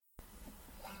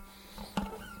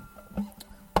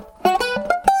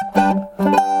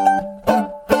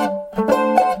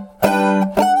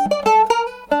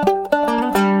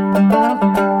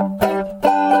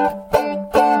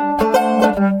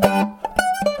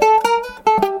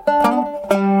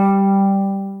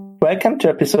Welcome to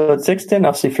episode 16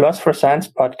 of the Floss for Science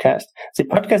podcast, the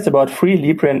podcast about free,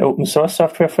 Libre, and open source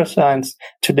software for science.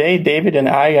 Today, David and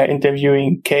I are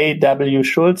interviewing K.W.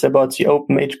 Schulz about the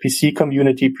Open HPC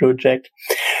Community Project,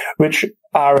 which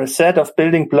are a set of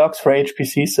building blocks for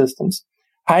HPC systems.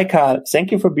 Hi, Carl.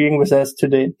 Thank you for being with us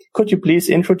today. Could you please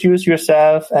introduce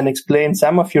yourself and explain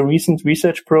some of your recent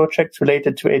research projects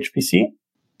related to HPC?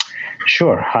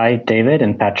 Sure. Hi, David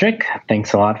and Patrick.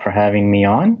 Thanks a lot for having me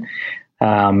on.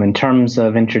 In terms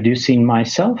of introducing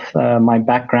myself, my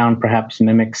background perhaps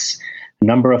mimics a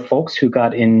number of folks who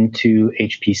got into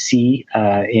HPC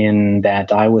in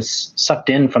that I was sucked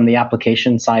in from the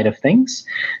application side of things.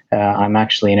 I'm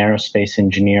actually an aerospace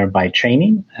engineer by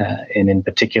training, and in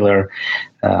particular,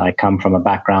 I come from a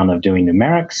background of doing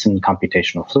numerics and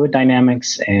computational fluid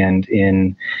dynamics, and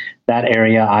in that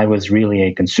area, I was really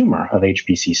a consumer of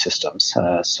HPC systems.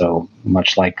 So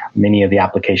much like many of the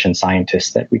application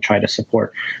scientists that we try to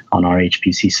support on our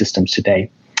HPC systems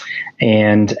today.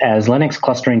 And as Linux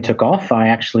clustering took off, I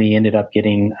actually ended up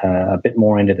getting a bit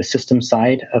more into the system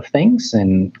side of things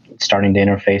and starting to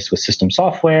interface with system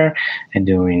software and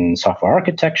doing software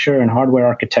architecture and hardware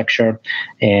architecture.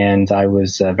 And I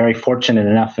was very fortunate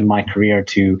enough in my career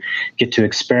to get to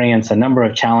experience a number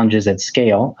of challenges at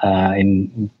scale,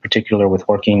 in particular with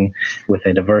working with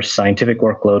a diverse scientific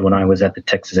workload when I was at the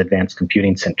Texas Advanced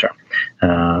Computing Center.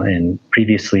 And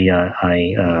previously,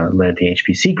 I led the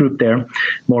HPC group there.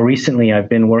 More recently, I've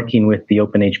been working with the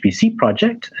Open HPC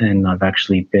project, and I've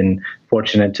actually been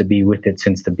fortunate to be with it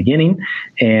since the beginning.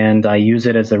 And I use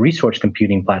it as a resource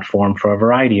computing platform for a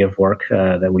variety of work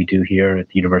that we do here at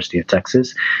the University of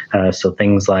Texas. So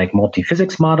things like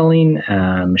multi-physics modeling,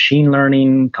 machine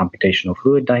learning, computational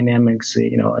fluid dynamics,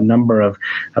 a number of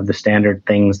the standard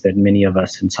things that many of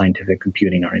us in scientific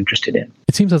computing are interested in.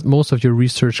 It seems that most of your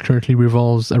research currently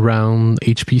revolves around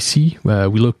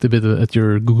HPC. We looked a bit at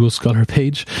your Google Scholar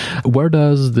page. Where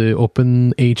does the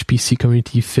Open HPC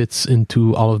community fits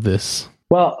into all of this?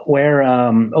 Well, where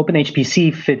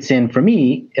OpenHPC fits in for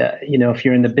me, if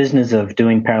you're in the business of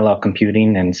doing parallel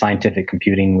computing and scientific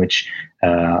computing, which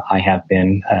I have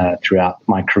been throughout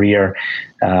my career,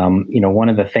 one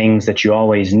of the things that you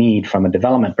always need from a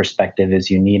development perspective is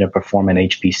you need to perform an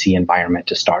HPC environment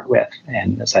to start with.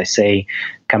 And as I say,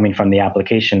 coming from the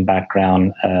application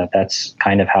background, that's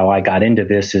kind of how I got into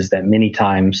this, is that many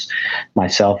times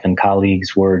myself and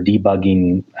colleagues were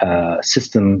debugging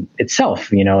system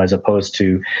itself, as opposed to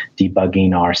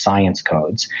debugging our science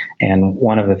codes. And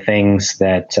one of the things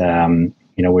that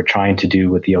we're trying to do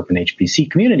with the Open HPC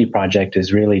Community Project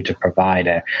is really to provide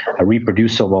a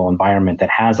reproducible environment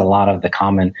that has a lot of the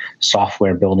common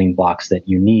software building blocks that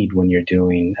you need when you're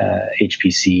doing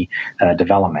HPC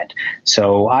development.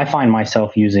 So I find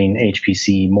myself using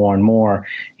HPC more and more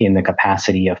in the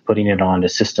capacity of putting it onto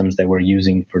systems that we're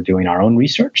using for doing our own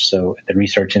research. So at the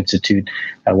Research Institute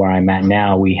where I'm at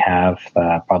now, we have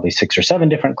probably 6 or 7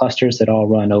 different clusters that all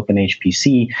run Open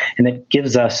HPC, and it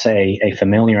gives us a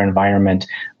familiar environment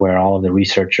where all of the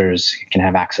researchers can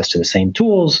have access to the same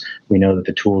tools. We know that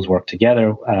the tools work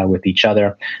together with each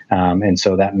other. And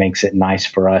so that makes it nice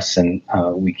for us. And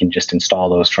we can just install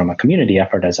those from a community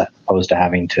effort as opposed to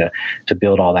having to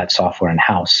build all that software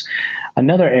in-house.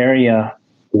 Another area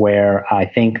where I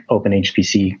think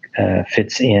OpenHPC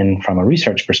fits in from a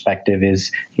research perspective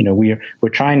is, we're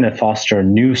trying to foster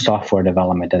new software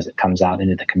development as it comes out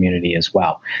into the community as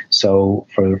well. So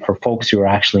for folks who are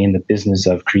actually in the business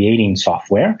of creating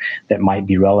software that might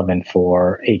be relevant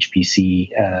for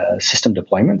HPC system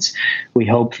deployments, we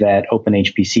hope that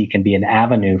OpenHPC can be an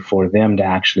avenue for them to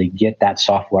actually get that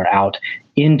software out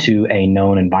into a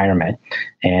known environment.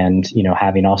 And,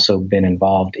 having also been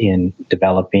involved in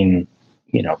developing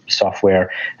software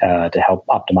to help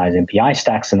optimize MPI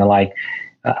stacks and the like,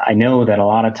 I know that a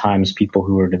lot of times people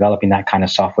who are developing that kind of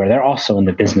software, they're also in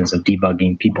the business of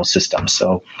debugging people's systems.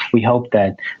 So we hope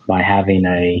that by having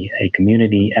a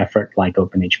community effort like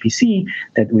OpenHPC,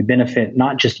 that we benefit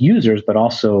not just users, but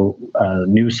also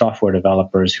new software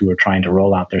developers who are trying to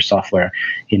roll out their software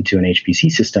into an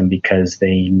HPC system because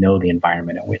they know the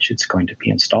environment in which it's going to be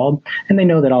installed, and they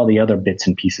know that all the other bits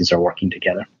and pieces are working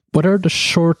together. What are the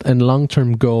short and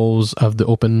long-term goals of the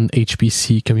Open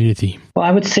HPC community? Well,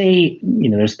 I would say,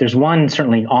 there's one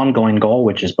certainly ongoing goal,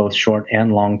 which is both short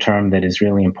and long-term, that is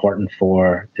really important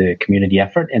for the community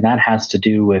effort. And that has to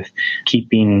do with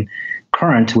keeping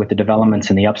current with the developments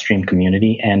in the upstream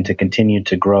community and to continue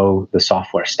to grow the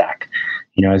software stack.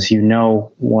 As you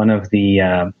know, one of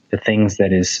the the things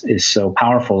that is so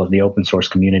powerful of the open source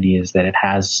community is that it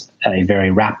has a very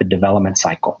rapid development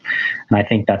cycle. And I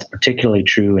think that's particularly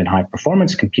true in high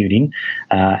performance computing.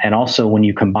 And also when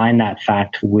you combine that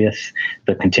fact with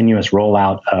the continuous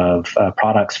rollout of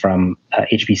products from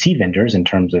HPC vendors in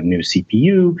terms of new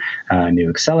CPU,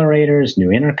 new accelerators, new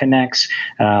interconnects,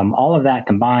 all of that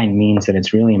combined means that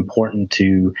it's really important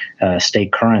to stay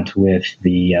current with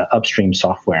the upstream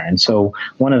software. And so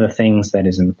one of the things that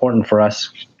is important for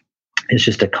us is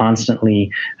just to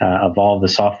constantly evolve the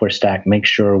software stack, make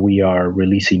sure we are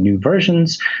releasing new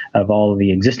versions of all of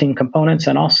the existing components,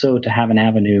 and also to have an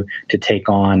avenue to take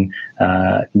on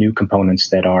new components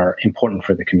that are important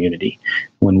for the community.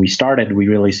 When we started, we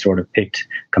really sort of picked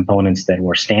components that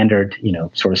were standard,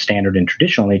 sort of standard in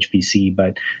traditional HPC,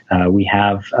 but we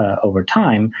have over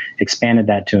time expanded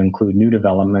that to include new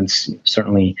developments.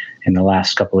 Certainly in the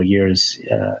last couple of years,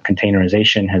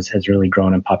 containerization has really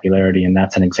grown in popularity, and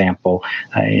that's an example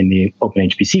in the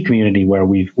OpenHPC community where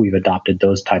we've adopted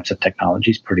those types of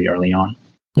technologies pretty early on.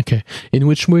 Okay. In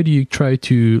which way do you try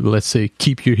to, let's say,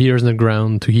 keep your ears on the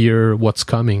ground to hear what's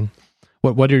coming?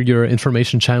 What are your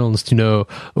information channels to know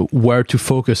where to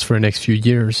focus for the next few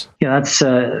years? Yeah, that's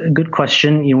a good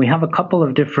question. We have a couple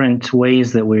of different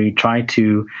ways that we try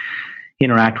to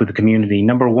interact with the community.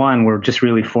 Number one, we're just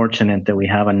really fortunate that we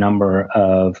have a number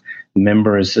of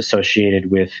members associated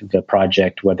with the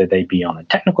project, whether they be on the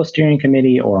technical steering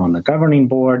committee or on the governing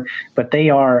board, but they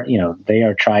are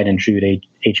tried and true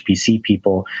HPC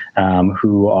people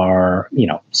who are, in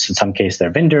some case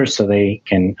they're vendors, so they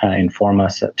can inform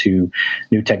us to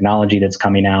new technology that's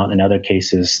coming out. In other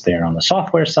cases, they're on the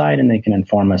software side and they can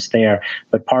inform us there.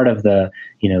 But part of the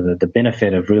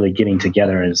benefit of really getting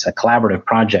together as a collaborative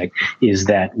project is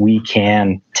that we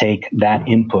can take that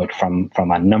input from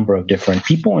a number of different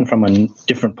people and from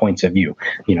different points of view,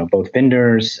 both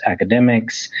vendors,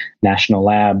 academics, national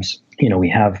labs. We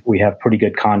have pretty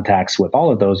good contacts with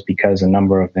all of those because a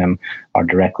number of them are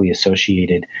directly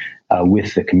associated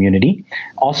with the community.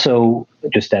 Also,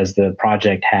 just as the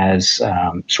project has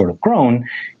sort of grown,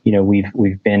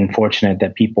 we've been fortunate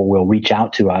that people will reach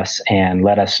out to us and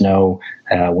let us know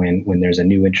when there's a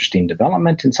new interesting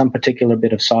development in some particular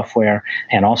bit of software.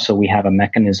 And also we have a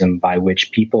mechanism by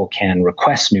which people can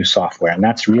request new software. And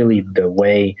that's really the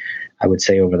way, I would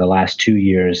say, over the last 2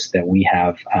 years that we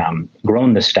have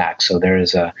grown the stack. So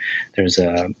there's a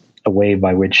way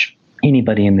by which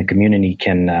anybody in the community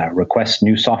can request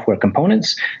new software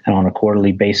components, and on a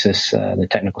quarterly basis, the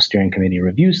technical steering committee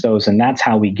reviews those, and that's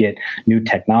how we get new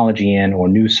technology in or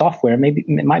new software. Maybe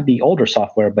it might be older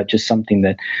software, but just something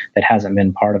that hasn't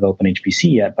been part of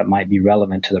OpenHPC yet, but might be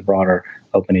relevant to the broader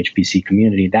OpenHPC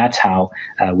community. That's how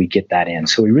we get that in.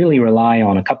 So we really rely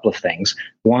on a couple of things.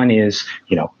 One is,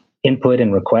 input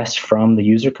and request from the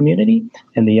user community,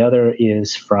 and the other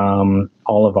is from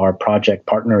all of our project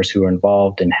partners who are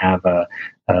involved and have a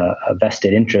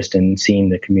vested interest in seeing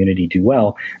the community do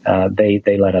well.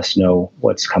 They let us know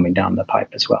what's coming down the pipe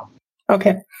as well.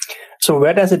 Okay. So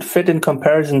where does it fit in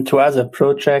comparison to other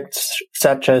projects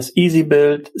such as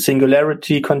EasyBuild,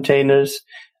 Singularity Containers,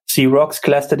 CROX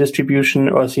cluster distribution,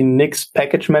 or the Nix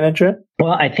package manager?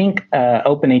 Well, I think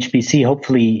OpenHPC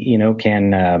hopefully,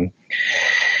 can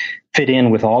fit in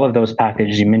with all of those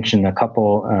packages. You mentioned a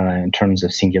couple in terms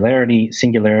of Singularity.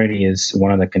 Singularity is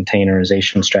one of the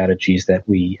containerization strategies that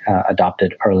we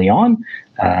adopted early on.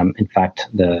 In fact,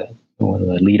 the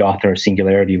lead author of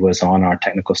Singularity was on our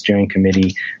technical steering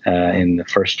committee in the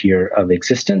first year of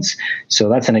existence. So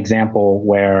that's an example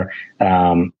where,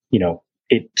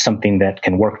 it's something that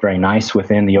can work very nice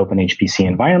within the OpenHPC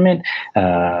environment,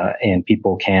 and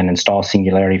people can install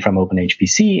Singularity from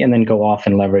OpenHPC and then go off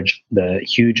and leverage the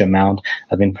huge amount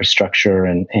of infrastructure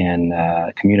and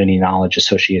community knowledge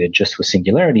associated just with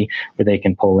Singularity, where they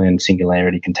can pull in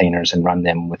Singularity containers and run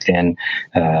them within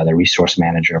the resource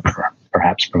manager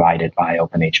perhaps provided by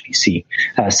OpenHPC.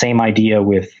 Same idea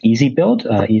with EasyBuild.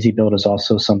 EasyBuild is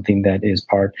also something that is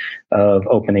part of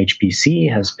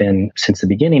OpenHPC, has been since the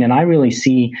beginning, and I really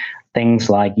see things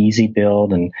like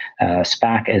EasyBuild and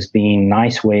SPAC as being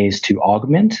nice ways to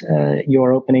augment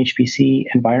your OpenHPC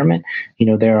environment.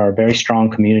 There are very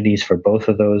strong communities for both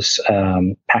of those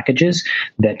packages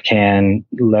that can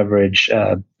leverage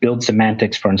build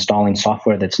semantics for installing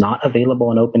software that's not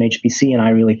available in OpenHPC, and I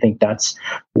really think that's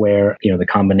where the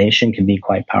combination can be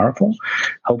quite powerful.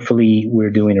 Hopefully,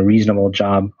 we're doing a reasonable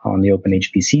job on the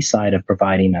OpenHPC side of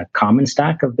providing a common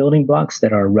stack of building blocks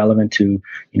that are relevant to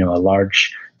a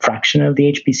large fraction of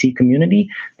the HPC community.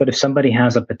 But if somebody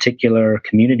has a particular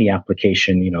community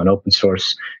application, an open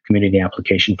source community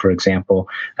application, for example,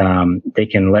 they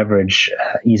can leverage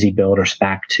EasyBuild or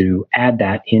SPAC to add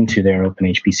that into their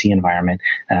OpenHPC environment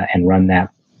and run that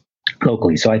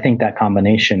locally. So I think that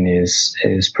combination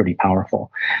is pretty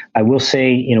powerful. I will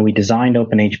say, we designed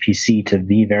OpenHPC to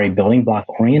be very building block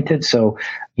oriented. So,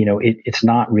 it's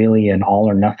not really an all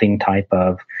or nothing type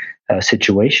of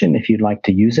situation if you'd like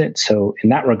to use it. So in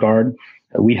that regard,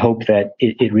 we hope that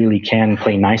it really can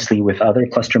play nicely with other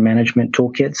cluster management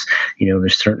toolkits.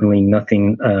 There's certainly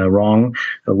nothing wrong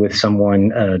with someone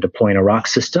deploying a ROC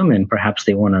system, and perhaps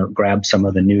they want to grab some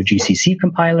of the new GCC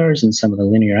compilers and some of the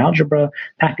linear algebra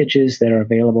packages that are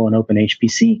available in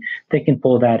OpenHPC. They can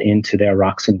pull that into their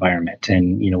ROCs environment.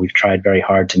 And, we've tried very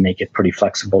hard to make it pretty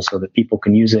flexible so that people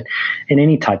can use it in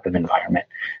any type of environment.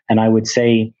 And I would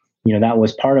say, that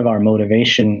was part of our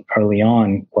motivation early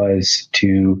on, was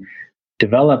to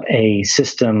develop a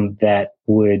system that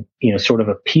would, sort of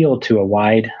appeal to a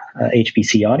wide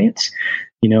HPC audience.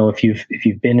 If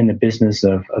you've been in the business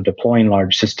of deploying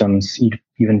large systems,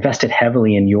 you've invested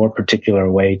heavily in your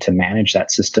particular way to manage that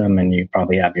system, and you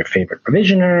probably have your favorite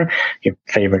provisioner, your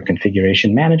favorite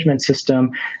configuration management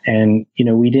system. And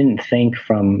we didn't think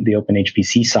from the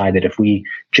OpenHPC side that if we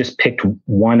just picked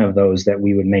one of those that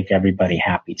we would make everybody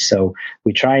happy. So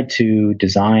we tried to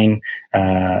design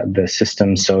the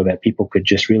system so that people could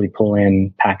just really pull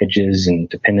in packages and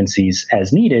dependencies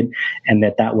as needed, and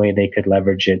that way they could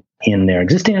leverage it in their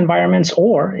existing environments,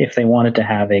 or if they wanted to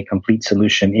have a complete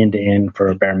solution end-to-end for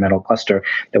a bare metal cluster,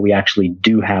 that we actually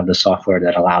do have the software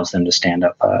that allows them to stand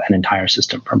up an entire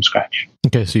system from scratch.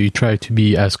 Okay, so you try to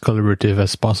be as collaborative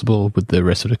as possible with the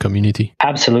rest of the community.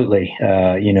 Absolutely.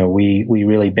 We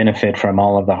really benefit from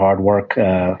all of the hard work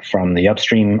from the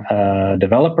upstream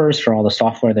developers for all the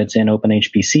software that's in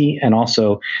OpenHPC, and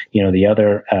also, the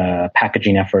other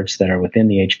packaging efforts that are within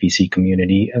the HPC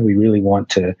community. We really want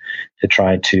to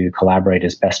try to collaborate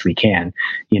as best we can.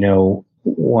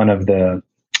 One of the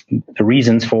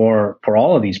reasons for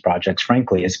all of these projects,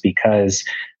 frankly, is because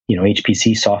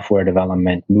HPC software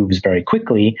development moves very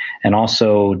quickly, and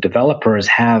also developers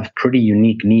have pretty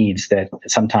unique needs that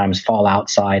sometimes fall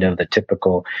outside of the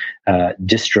typical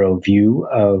distro view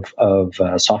of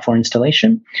software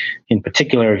installation. In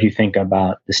particular, if you think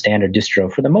about the standard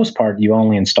distro, for the most part, you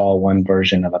only install one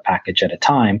version of a package at a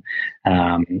time,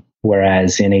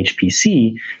 whereas in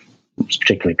HPC,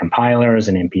 particularly compilers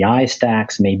and MPI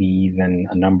stacks, maybe even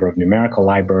a number of numerical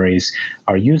libraries,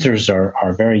 our users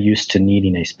are very used to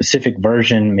needing a specific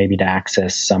version, maybe to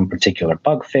access some particular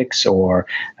bug fix, or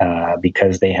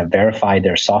because they have verified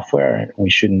their software.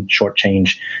 We shouldn't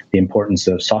shortchange the importance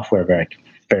of software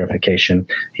verification.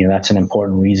 That's an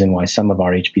important reason why some of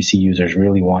our HPC users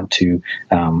really want to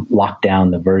lock down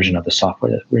the version of the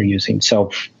software that we're using. So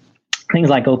things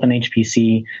like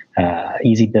OpenHPC,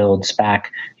 EasyBuild, SPAC,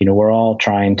 we're all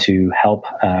trying to help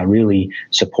really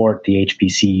support the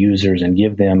HPC users and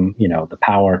give them, the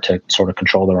power to sort of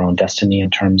control their own destiny in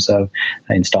terms of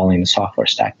installing the software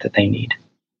stack that they need.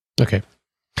 Okay.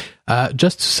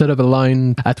 Just to set up a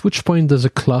line, at which point does a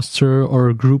cluster or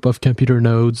a group of computer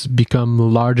nodes become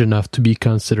large enough to be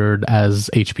considered as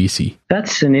HPC?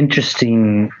 That's an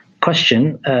interesting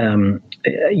question.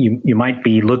 You might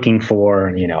be looking for,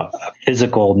 a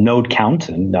physical node count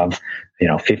of,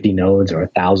 50 nodes or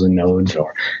 1,000 nodes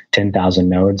or 10,000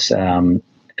 nodes.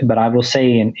 But I will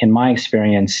say in my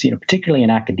experience, particularly in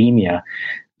academia,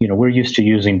 we're used to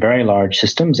using very large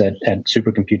systems at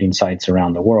supercomputing sites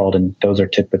around the world, and those are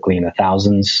typically in the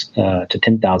thousands to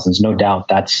 10,000s. No doubt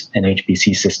that's an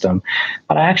HPC system.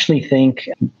 But I actually think,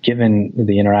 given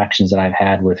the interactions that I've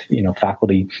had with,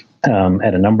 faculty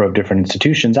at a number of different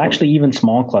institutions, actually even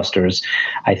small clusters,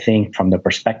 I think from the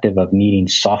perspective of needing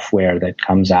software that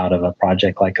comes out of a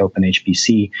project like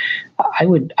OpenHPC, I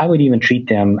would even treat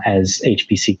them as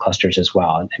HPC clusters as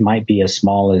well. It might be as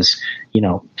small as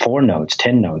 4 nodes,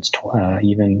 10 nodes,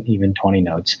 even 20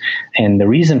 nodes. And the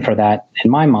reason for that,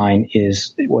 in my mind,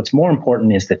 is what's more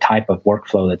important is the type of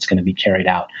workflow that's going to be carried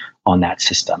out on that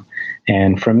system.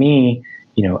 And for me,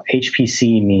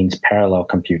 HPC means parallel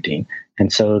computing.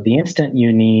 And so the instant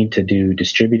you need to do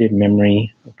distributed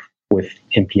memory with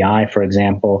MPI, for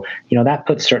example, that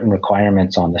puts certain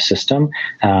requirements on the system.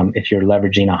 If you're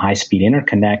leveraging a high-speed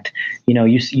interconnect,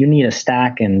 you need a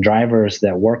stack and drivers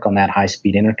that work on that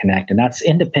high-speed interconnect, and that's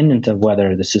independent of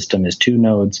whether the system is 2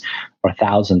 nodes or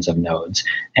thousands of nodes.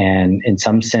 And in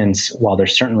some sense, while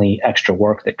there's certainly extra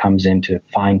work that comes into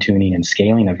fine-tuning and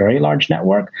scaling a very large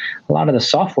network, a lot of the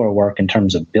software work in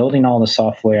terms of building all the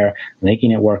software, making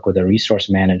it work with a resource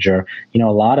manager, a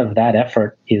lot of that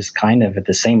effort is kind of at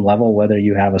the same level, whether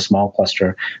you have a small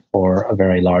cluster or a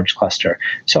very large cluster.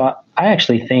 So I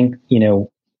actually think,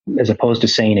 as opposed to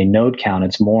saying a node count,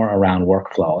 it's more around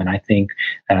workflow. And I think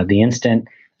the instant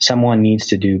someone needs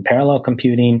to do parallel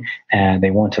computing and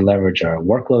they want to leverage a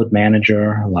workload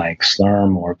manager like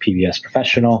Slurm or PBS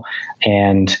Professional,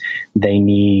 and they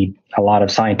need a lot of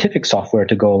scientific software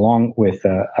to go along with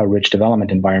a rich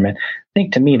development environment, I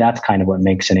think to me that's kind of what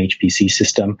makes an HPC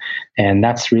system. And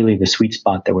that's really the sweet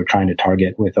spot that we're trying to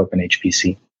target with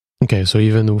OpenHPC. Okay, so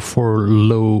even for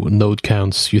low node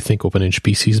counts, you think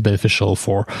OpenHPC is beneficial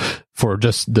for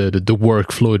just the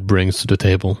workflow it brings to the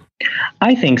table?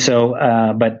 I think so,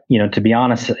 but to be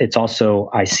honest, it's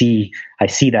also I see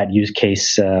that use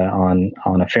case on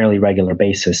a fairly regular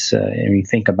basis. And you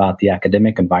think about the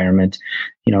academic environment,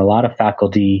 a lot of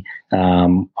faculty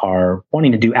are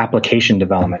wanting to do application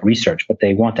development research, but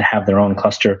they want to have their own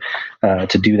cluster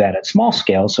to do that at small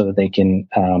scale, so that they can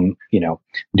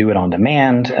do it on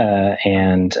demand.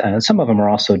 And some of them are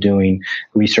also doing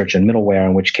research in middleware,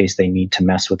 in which case they need to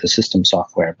mess with the system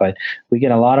software. But we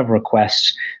get a lot of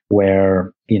requests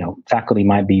where faculty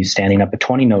might be standing up a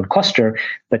 20-node cluster,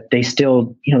 but they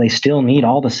still need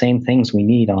all the same things we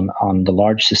need on the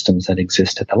large systems that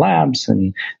exist at the labs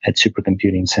and at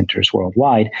supercomputing centers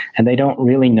worldwide, and they don't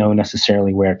really know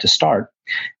necessarily where to start.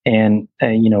 And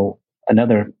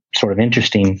another sort of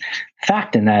interesting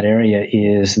fact in that area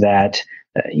is that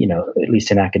at least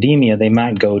in academia, they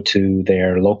might go to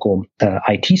their local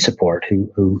IT support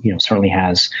who certainly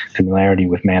has familiarity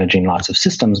with managing lots of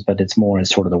systems, but it's more as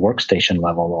sort of the workstation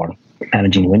level or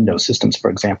managing Windows systems, for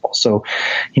example. So,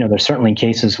 there's certainly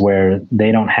cases where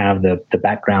they don't have the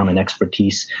background and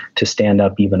expertise to stand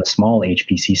up even a small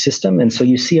HPC system. And so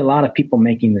you see a lot of people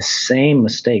making the same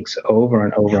mistakes over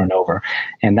and over and over.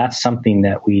 And that's something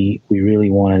that we really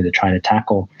wanted to try to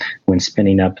tackle when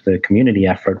spinning up the community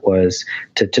effort, was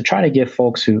to try to give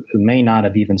folks who may not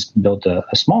have even built a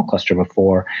small cluster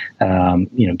before,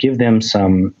 give them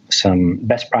some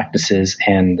best practices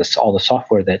and all the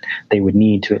software that they would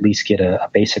need to at least get a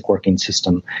basic working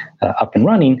system up and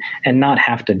running, and not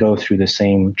have to go through the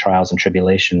same trials and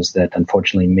tribulations that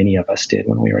unfortunately many of us did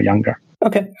when we were younger.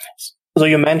 Okay. So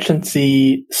you mentioned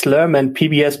the Slurm and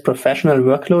PBS Professional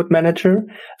Workload Manager.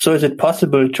 So is it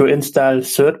possible to install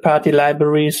third-party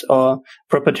libraries or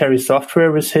proprietary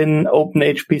software within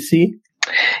OpenHPC?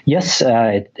 Yes,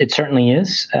 it certainly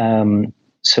is.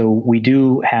 So we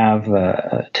do have,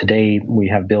 today we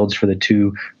have builds for the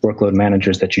 2 workload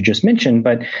managers that you just mentioned,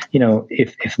 but,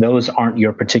 if those aren't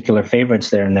your particular favorites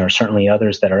there, and there are certainly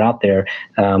others that are out there,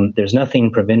 there's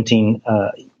nothing preventing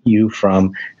you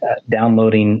from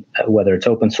downloading, whether it's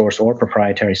open source or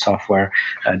proprietary software,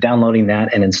 downloading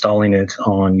that and installing it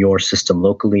on your system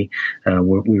locally.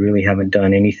 We really haven't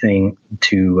done anything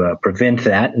to prevent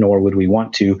that, nor would we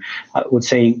want to. I would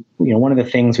say, one of the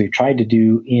things we've tried to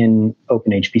do in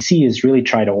OpenHPC is really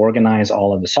try to organize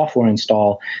all of the software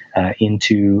install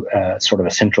into sort of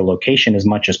a central location as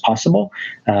much as possible.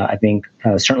 I think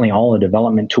certainly all the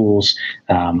development tools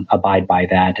abide by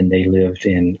that, and they live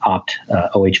in opt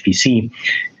OHPC.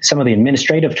 Some of the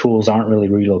administrative tools aren't really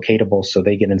relocatable, so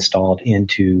they get installed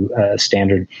into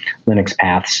standard Linux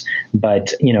paths.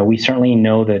 But we certainly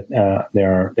know that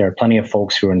there are plenty of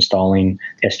folks who are installing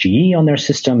SGE on their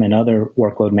system and other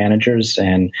workload managers,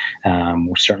 and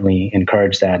we certainly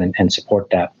encourage that and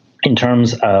support that. In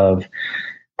terms of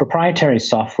proprietary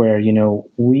software,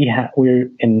 we're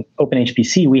in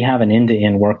OpenHPC, we have an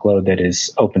end-to-end workload that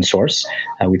is open source.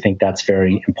 We think that's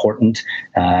very important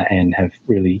and have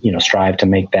really, strived to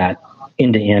make that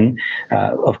end-to-end.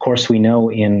 Of course, we know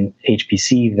in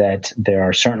HPC that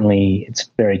it's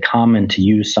very common to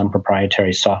use some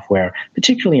proprietary software,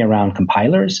 particularly around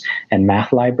compilers and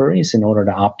math libraries, in order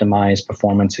to optimize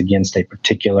performance against a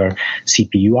particular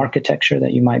CPU architecture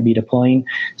that you might be deploying.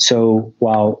 So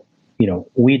while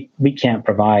we can't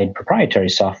provide proprietary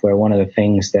software, one of the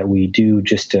things that we do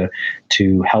just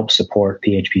to help support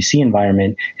the HPC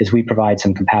environment is we provide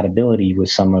some compatibility with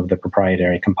some of the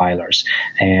proprietary compilers.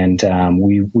 And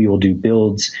we will do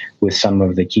builds with some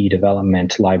of the key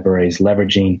development libraries,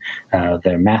 leveraging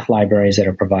the math libraries that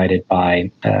are provided by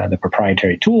the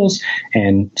proprietary tools.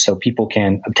 And so people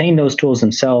can obtain those tools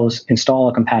themselves, install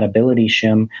a compatibility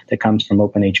shim that comes from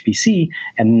OpenHPC,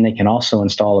 and then they can also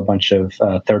install a bunch of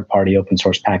third-party third-party open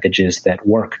source packages that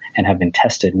work and have been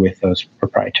tested with those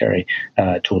proprietary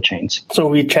tool chains. So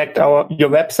we checked your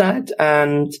website,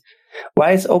 and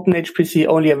why is OpenHPC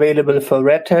only available for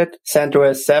Red Hat,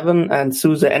 CentOS 7, and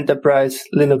SUSE Enterprise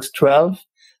Linux 12,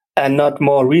 and not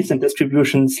more recent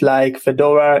distributions like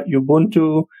Fedora,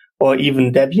 Ubuntu, or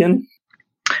even Debian?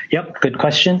 Yep, good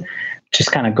question.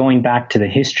 Just kind of going back to the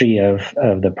history of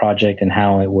the project and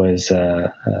how it was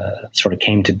sort of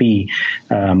came to be.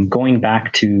 Going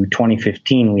back to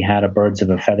 2015, we had a Birds of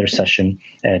a Feather session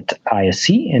at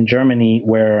ISC in Germany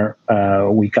where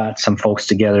we got some folks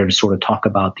together to sort of talk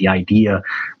about the idea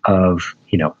of,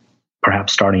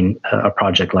 perhaps starting a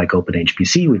project like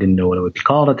OpenHPC. We didn't know what it would be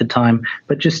called at the time,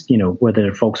 but just,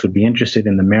 whether folks would be interested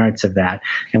in the merits of that.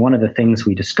 And one of the things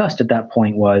we discussed at that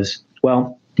point was,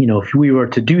 well, if we were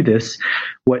to do this,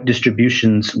 what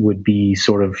distributions would be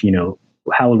sort of,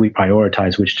 how would we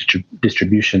prioritize which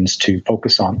distributions to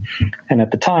focus on? And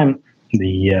at the time,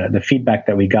 the feedback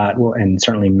that we got, and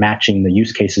certainly matching the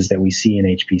use cases that we see in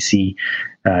HPC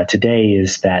today,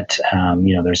 is that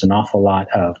there's an awful lot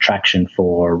of traction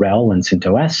for RHEL and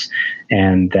CentOS,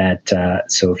 and that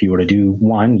so if you were to do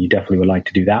one, you definitely would like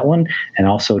to do that one, and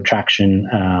also traction,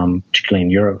 particularly in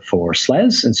Europe, for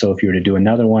SLES. And so if you were to do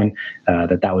another one,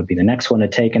 that would be the next one to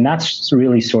take, and that's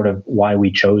really sort of why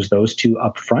we chose those two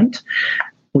up front.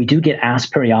 We do get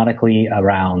asked periodically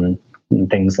around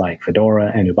things like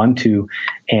Fedora and Ubuntu.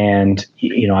 And,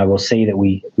 I will say that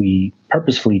we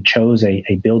purposefully chose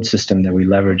a build system that we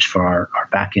leverage for our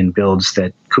backend builds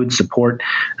that could support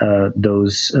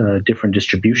those different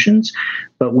distributions.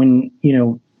 But when,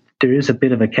 there is a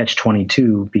bit of a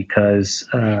catch-22 because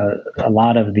a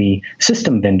lot of the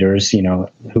system vendors,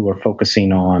 who are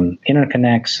focusing on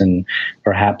interconnects and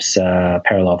perhaps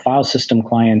parallel file system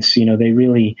clients, they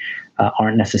really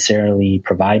aren't necessarily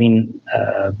providing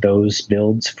those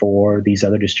builds for these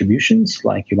other distributions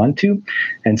like Ubuntu.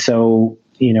 And so,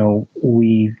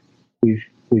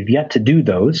 we've yet to do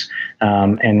those.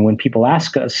 And when people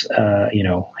ask us,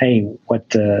 hey,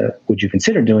 what would you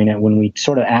consider doing it? When we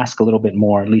sort of ask a little bit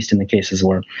more, at least in the cases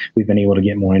where we've been able to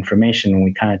get more information and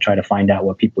we kind of try to find out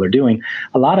what people are doing,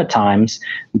 a lot of times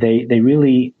they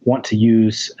really want to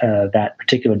use that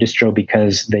particular distro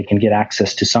because they can get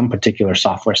access to some particular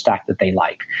software stack that they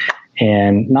like.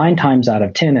 And 9 times out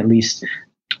of 10, at least,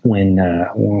 when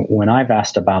I've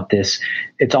asked about this,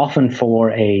 it's often for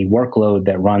a workload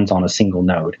that runs on a single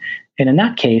node. And in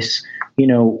that case,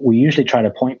 we usually try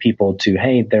to point people to,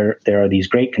 hey, there are these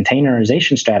great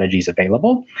containerization strategies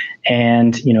available.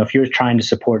 And, if you're trying to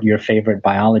support your favorite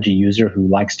biology user who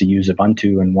likes to use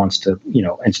Ubuntu and wants to,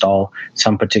 install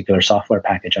some particular software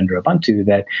package under Ubuntu,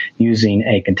 that using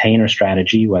a container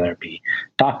strategy, whether it be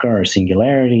Docker or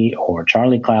Singularity or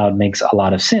Charlie Cloud, makes a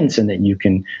lot of sense, and that you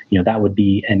can, that would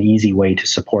be an easy way to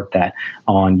support that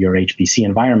on your HPC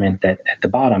environment that at the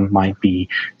bottom might be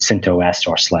CentOS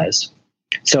or SLES.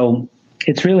 So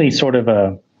it's really sort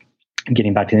of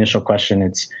getting back to the initial question,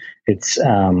 it's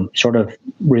sort of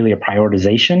really a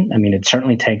prioritization. I mean, it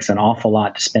certainly takes an awful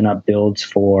lot to spin up builds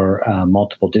for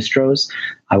multiple distros.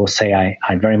 I will say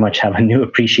I very much have a new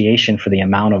appreciation for the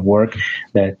amount of work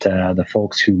that the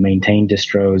folks who maintain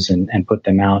distros and put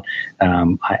them out.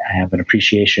 I have an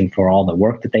appreciation for all the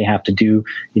work that they have to do.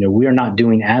 We are not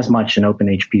doing as much in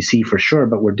OpenHPC for sure,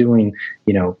 but we're doing,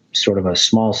 sort of a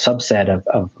small subset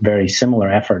of very similar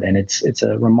effort. And it's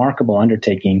a remarkable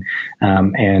undertaking.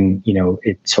 And,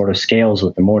 it sort of scales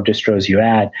with the more distros you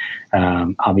add.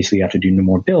 Obviously, you have to do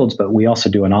more builds, but we also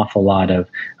do an awful lot of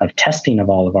testing of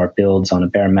all of our builds on a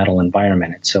bare metal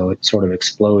environment. And so it sort of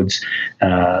explodes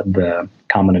the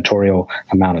combinatorial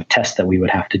amount of tests that we would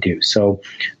have to do. So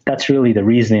that's really the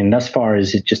reasoning. Thus far,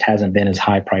 is it just hasn't been as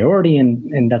high priority,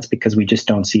 and that's because we just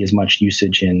don't see as much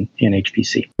usage in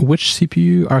HPC. Which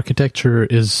CPU architecture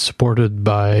is supported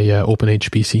by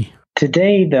OpenHPC?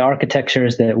 Today, the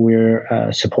architectures that we're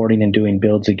supporting and doing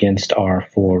builds against are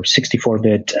for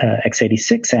 64-bit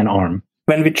x86 and ARM.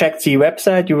 When we checked the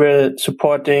website, you were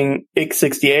supporting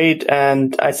x68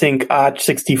 and I think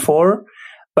Arch64,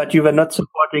 but you were not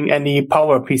supporting any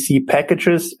PowerPC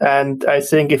packages. And I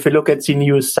think if you look at the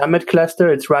new Summit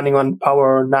cluster, it's running on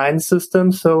Power 9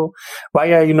 systems. So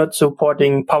why are you not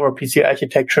supporting PowerPC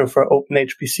architecture for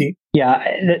OpenHPC? Yeah,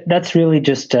 that's really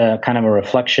just kind of a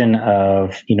reflection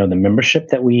of, the membership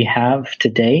that we have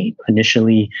today.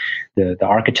 Initially, the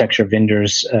architecture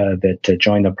vendors that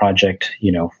joined the project,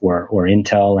 were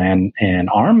Intel and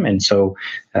ARM. And so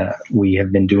we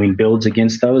have been doing builds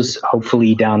against those.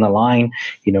 Hopefully down the line,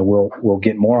 we'll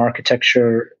get more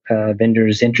architecture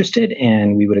vendors interested,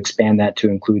 and we would expand that to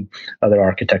include other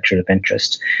architecture of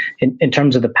interest. In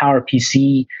terms of the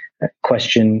PowerPC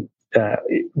question,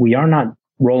 we are not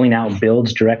rolling out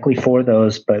builds directly for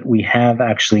those, but we have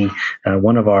actually,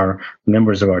 one of our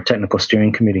members of our technical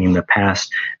steering committee in the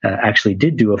past actually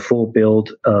did do a full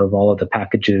build of all of the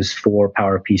packages for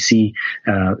PowerPC,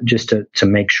 just to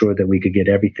make sure that we could get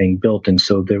everything built. And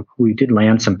so we did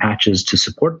land some patches to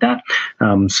support that.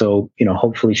 So,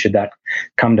 hopefully should that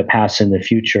come to pass in the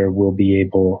future, we'll be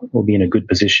in a good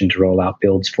position to roll out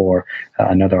builds for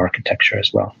another architecture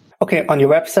as well. Okay, on your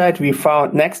website, we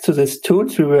found next to these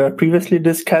tools we were previously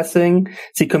discussing,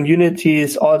 the community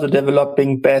is also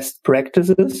developing best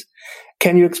practices.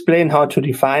 Can you explain how to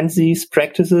define these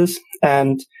practices?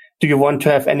 And do you want to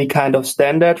have any kind of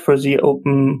standard for the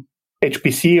open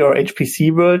HPC or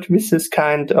HPC world with this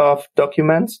kind of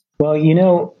documents?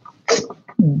 Well,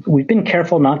 we've been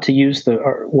careful not to use the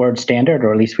word standard,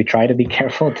 or at least we try to be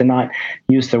careful to not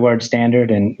use the word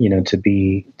standard. And, to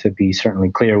be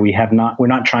certainly clear, we're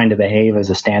not trying to behave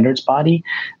as a standards body.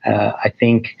 I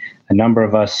think a number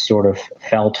of us sort of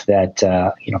felt that,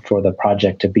 for the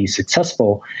project to be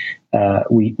successful,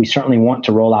 we certainly want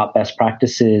to roll out best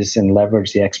practices and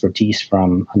leverage the expertise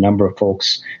from a number of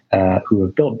folks who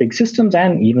have built big systems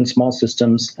and even small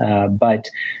systems. But,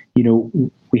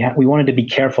 we wanted to be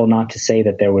careful not to say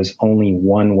that there was only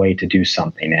one way to do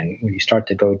something. And when you start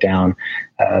to go down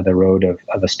the road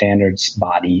of a standards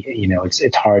body,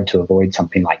 it's hard to avoid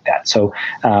something like that. So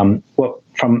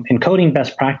from encoding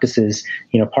best practices,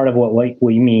 part of what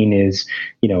we mean is,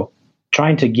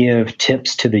 trying to give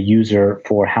tips to the user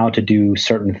for how to do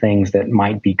certain things that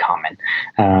might be common.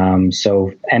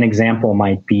 So an example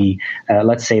might be,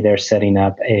 let's say they're setting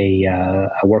up a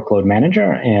workload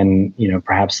manager, and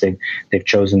perhaps they've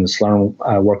chosen the Slurm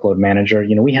workload manager.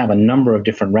 We have a number of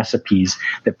different recipes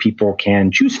that people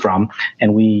can choose from,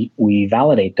 and we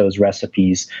validate those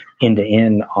recipes end to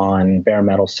end on bare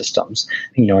metal systems.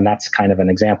 And that's kind of an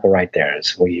example right there.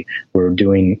 Is we're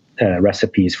doing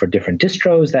recipes for different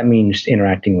distros. That means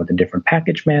interacting with a different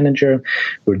package manager.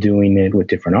 We're doing it with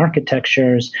different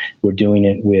architectures. We're doing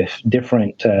it with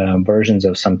different versions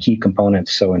of some key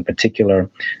components. So in particular,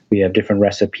 we have different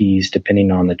recipes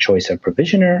depending on the choice of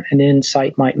provisioner an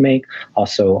Insight might make,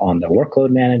 also on the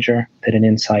workload manager that an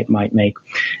Insight might make.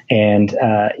 And,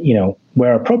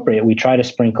 where appropriate, we try to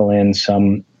sprinkle in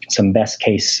some best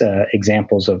case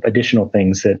examples of additional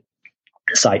things that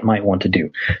site might want to do.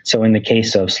 So in the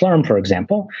case of Slurm, for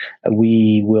example,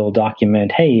 we will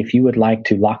document, hey, if you would like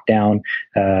to lock down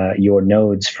your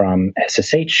nodes from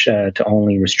SSH to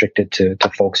only restrict it to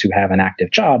folks who have an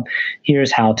active job,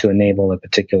 here's how to enable a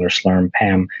particular Slurm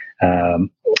PAM,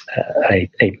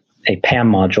 a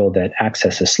PAM module that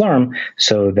accesses Slurm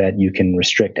so that you can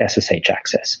restrict SSH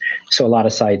access. So a lot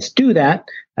of sites do that.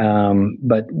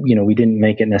 But we didn't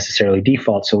make it necessarily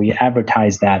default, so we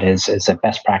advertise that as a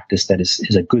best practice that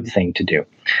is a good thing to do.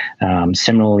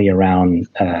 Similarly, around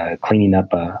cleaning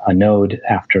up a node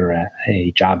after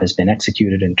a job has been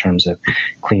executed, in terms of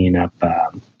cleaning up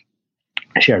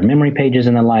shared memory pages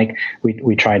and the like,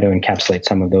 we try to encapsulate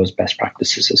some of those best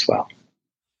practices as well.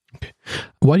 Okay.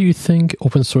 Why do you think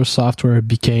open source software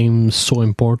became so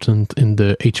important in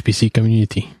the HPC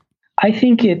community? I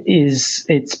think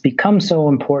it's become so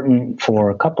important for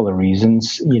a couple of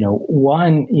reasons.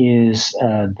 One is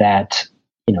that,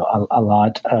 a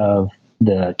lot of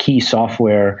the key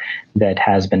software that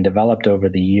has been developed over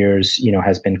the years,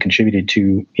 has been contributed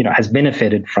to, has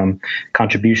benefited from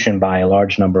contribution by a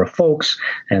large number of folks.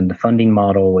 And the funding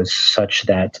model was such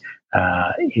that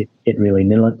it really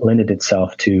lended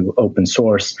itself to open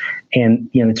source. And,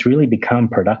 it's really become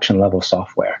production level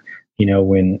software.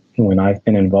 When I've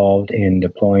been involved in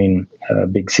deploying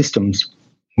big systems,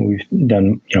 we've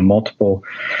done multiple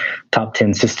top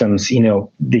 10 systems.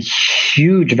 The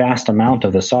huge, vast amount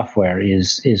of the software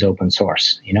is open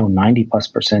source.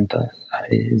 90+%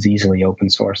 is easily open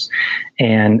source,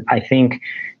 and I think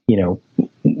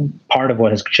part of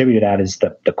what has contributed to that is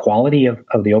the quality of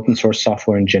the open source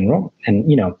software in general.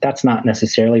 And, that's not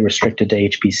necessarily restricted to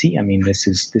HPC. I mean, this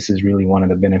is really one of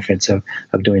the benefits of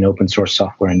doing open source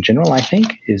software in general, I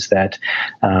think, is that,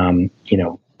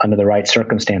 under the right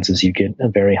circumstances, you get a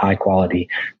very high quality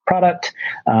product.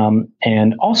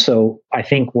 And also, I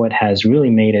think what has really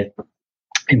made it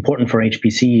important for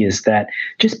HPC is that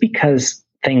just because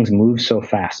things move so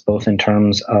fast, both in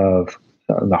terms of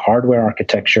the hardware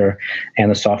architecture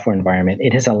and the software environment,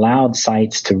 it has allowed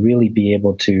sites to really be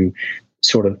able to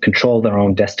sort of control their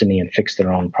own destiny and fix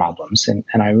their own problems. And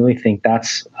I really think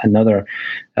that's another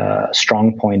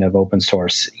strong point of open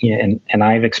source. And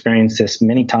I've experienced this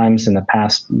many times in the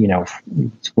past,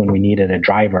 when we needed a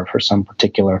driver for some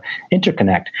particular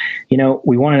interconnect.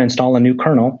 We want to install a new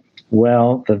kernel.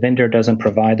 well, the vendor doesn't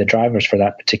provide the drivers for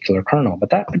that particular kernel, but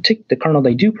the kernel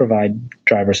they do provide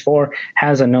drivers for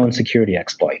has a known security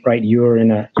exploit, right? You're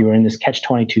in this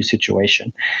catch-22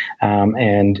 situation,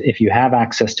 and if you have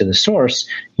access to the source,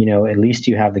 at least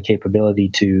you have the capability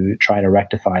to try to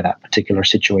rectify that particular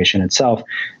situation itself.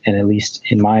 And at least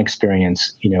in my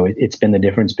experience, it's been the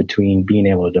difference between being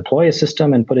able to deploy a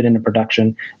system and put it into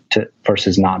production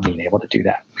versus not being able to do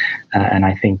that. And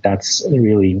I think that's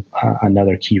really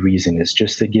another key reason, is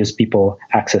just it gives people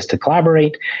access to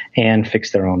collaborate and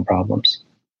fix their own problems.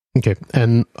 Okay.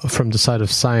 And from the side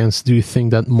of science, do you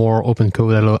think that more open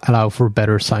code allow for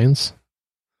better science?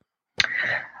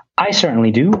 I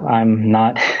certainly do. I'm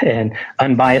not an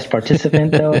unbiased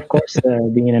participant, though, of course,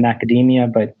 being in academia,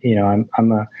 but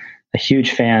I'm a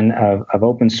huge fan of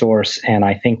open source, and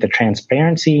I think the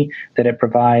transparency that it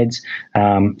provides,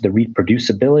 the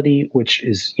reproducibility, which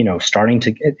is starting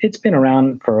to, it's been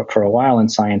around for a while in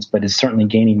science, but is certainly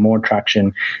gaining more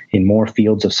traction in more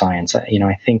fields of science.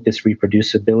 I think this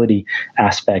reproducibility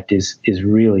aspect is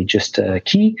really just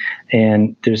key,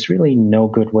 and there's really no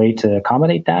good way to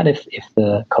accommodate that if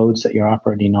the codes that you're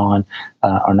operating on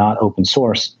are not open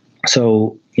source.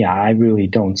 So yeah, I really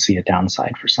don't see a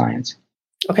downside for science.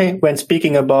 Okay, when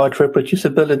speaking about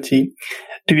reproducibility,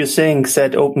 do you think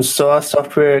that open source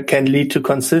software can lead to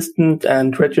consistent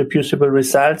and reproducible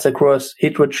results across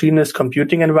heterogeneous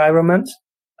computing environments?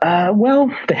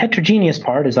 Well, the heterogeneous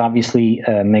part is obviously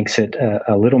makes it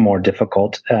a little more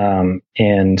difficult,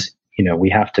 and we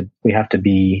have to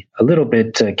be a little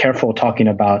bit careful talking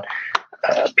about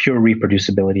pure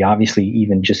reproducibility. Obviously,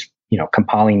 even just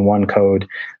compiling one code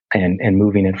and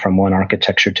moving it from one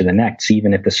architecture to the next,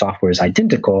 even if the software is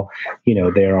identical,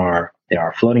 there are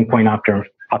floating point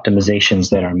optimizations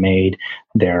that are made.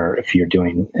 If you're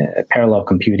doing parallel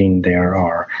computing, there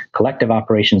are collective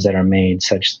operations that are made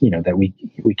such that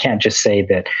we can't just say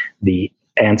that the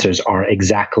answers are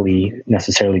exactly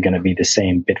necessarily going to be the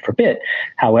same bit for bit.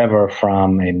 However,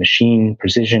 from a machine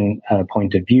precision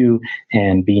point of view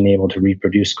and being able to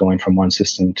reproduce going from one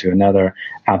system to another,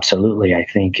 absolutely, I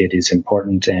think it is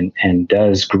important and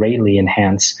does greatly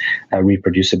enhance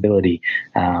reproducibility.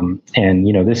 And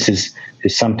this is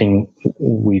something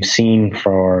we've seen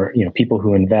for people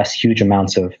who invest huge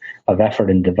amounts of effort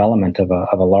in development of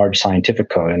a large scientific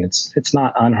code, and it's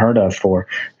not unheard of for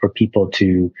people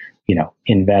to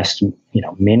invest,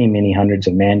 many hundreds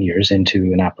of man years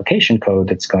into an application code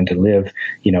that's going to live,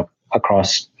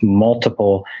 across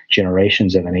multiple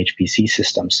generations of an HPC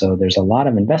system. So there's a lot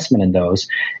of investment in those,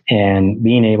 and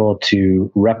being able to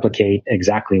replicate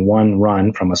exactly one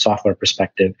run from a software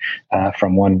perspective,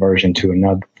 from one version to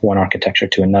another, one architecture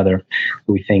to another,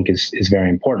 we think is very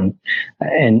important.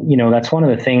 And, that's one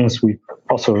of the things we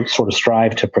also sort of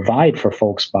strive to provide for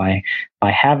folks by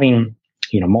having,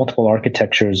 multiple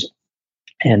architectures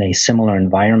and a similar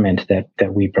environment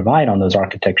that we provide on those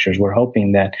architectures. We're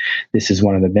hoping that this is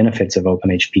one of the benefits of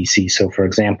OpenHPC. So, for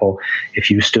example,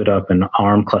 if you stood up an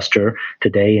ARM cluster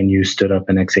today and you stood up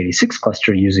an x86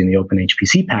 cluster using the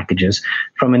OpenHPC packages,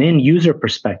 from an end user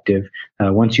perspective,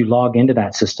 once you log into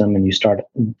that system and you start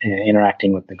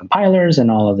interacting with the compilers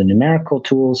and all of the numerical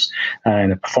tools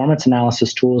and the performance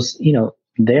analysis tools,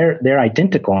 they're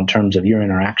identical in terms of your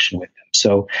interaction with them.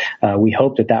 So we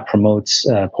hope that promotes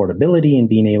portability and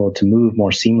being able to move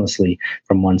more seamlessly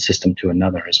from one system to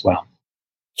another as well.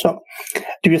 So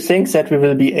do you think that we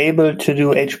will be able to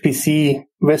do HPC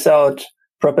without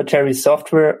proprietary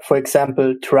software, for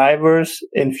example, drivers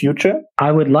in future?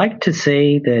 I would like to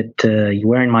say that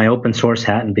wearing my open source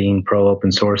hat and being pro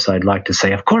open source, I'd like to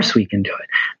say, of course we can do it.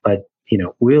 But,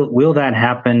 will that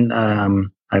happen?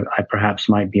 I perhaps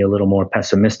might be a little more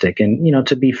pessimistic. And,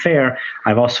 to be fair,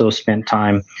 I've also spent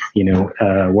time,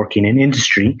 working in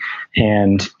industry,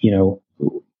 and,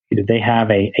 they have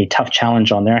a tough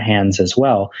challenge on their hands as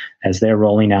well as they're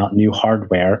rolling out new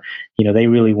hardware. They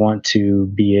really want to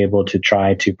be able to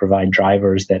try to provide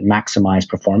drivers that maximize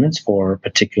performance for a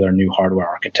particular new hardware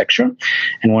architecture.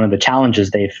 And one of the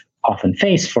challenges they've often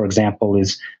faced, for example,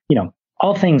 is,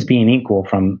 all things being equal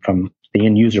from the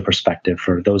end user perspective,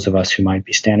 for those of us who might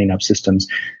be standing up systems,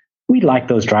 we'd like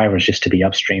those drivers just to be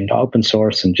upstream to open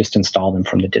source and just install them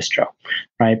from the distro,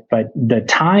 right? But the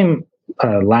time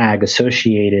lag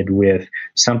associated with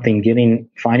something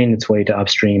finding its way to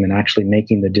upstream and actually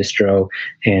making the distro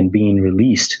and being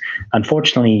released,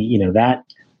 unfortunately,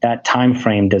 that time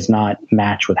frame does not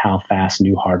match with how fast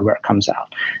new hardware comes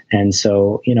out. And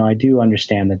so, I do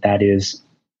understand that is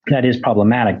that is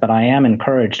problematic. But I am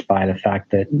encouraged by the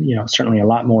fact that, certainly a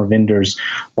lot more vendors,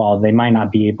 while they might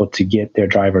not be able to get their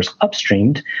drivers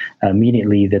upstreamed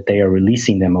immediately, that they are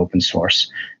releasing them open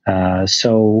source.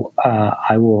 So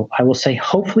I will say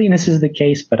hopefully this is the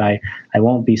case, but I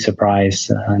won't be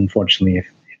surprised, unfortunately, if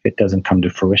it doesn't come to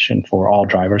fruition for all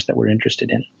drivers that we're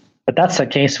interested in. But that's a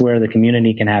case where the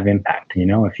community can have impact.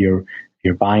 If you're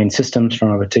buying systems from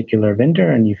a particular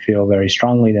vendor and you feel very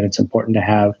strongly that it's important to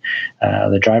have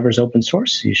the drivers open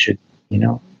source, you should,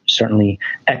 certainly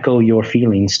echo your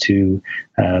feelings to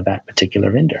that particular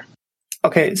vendor.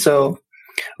 Okay, so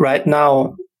right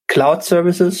now, cloud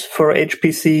services for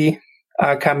HPC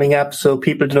are coming up, so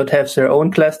people do not have their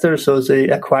own cluster, so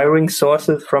they're acquiring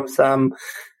sources from some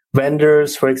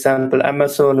vendors, for example,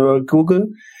 Amazon or Google.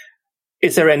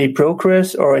 Is there any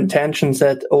progress or intentions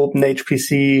that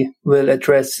OpenHPC will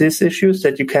address these issues,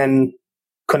 that you can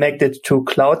connect it to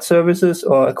cloud services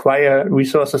or acquire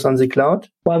resources on the cloud?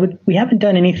 Well, we haven't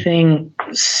done anything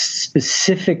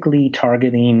specifically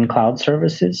targeting cloud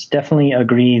services. Definitely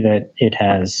agree that it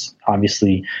has,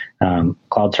 obviously,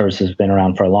 cloud services have been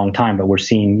around for a long time, but we're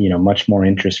seeing, much more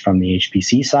interest from the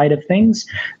HPC side of things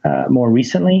more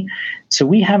recently. So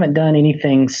we haven't done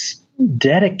anything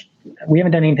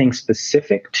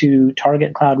specific to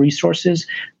target cloud resources,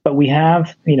 but we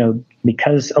have,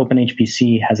 because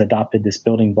OpenHPC has adopted this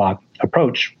building block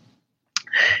approach,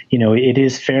 it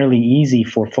is fairly easy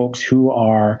for folks who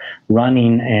are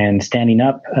running and standing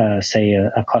up, say,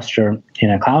 a cluster in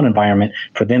a cloud environment,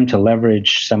 for them to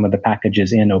leverage some of the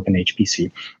packages in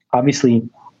OpenHPC. Obviously,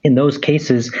 in those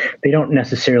cases, they don't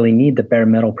necessarily need the bare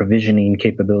metal provisioning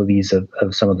capabilities of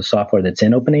some of the software that's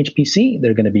in OpenHPC.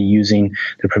 They're going to be using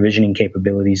the provisioning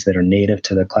capabilities that are native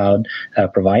to the cloud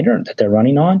provider that they're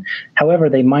running on. However,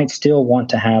 they might still want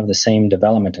to have the same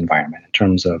development environment in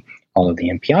terms of all of the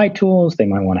MPI tools. They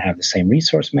might want to have the same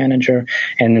resource manager.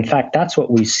 And in fact, that's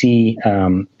what we see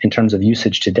in terms of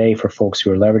usage today for folks who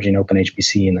are leveraging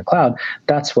OpenHPC in the cloud.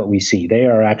 That's what we see. They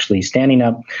are actually standing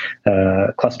up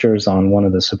clusters on one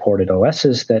of the supported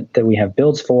OSs that we have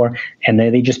builds for, and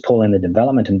they just pull in the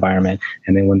development environment.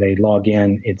 And then when they log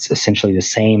in, it's essentially the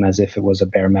same as if it was a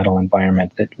bare metal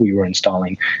environment that we were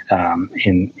installing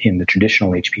in the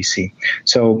traditional HPC.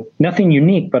 So nothing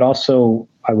unique, but also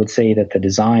I would say that the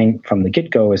design from the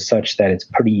get-go is such that it's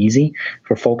pretty easy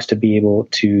for folks to be able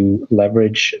to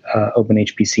leverage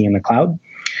OpenHPC in the cloud.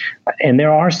 And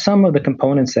there are some of the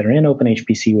components that are in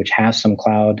OpenHPC which have some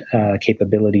cloud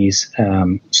capabilities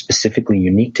specifically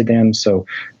unique to them. So,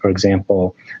 for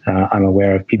example, I'm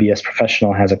aware of PBS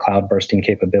Professional has a cloud bursting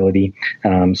capability.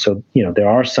 So, there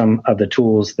are some of the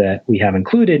tools that we have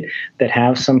included that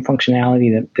have some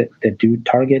functionality that do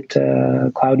target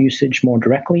cloud usage more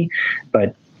directly.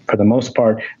 But for the most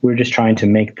part, we're just trying to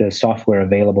make the software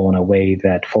available in a way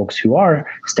that folks who are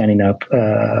standing up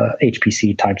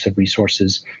HPC types of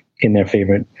resources in their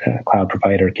favorite cloud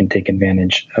provider can take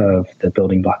advantage of the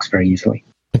building blocks very easily.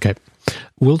 Okay.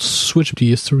 We'll switch to the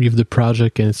history of the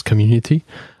project and its community.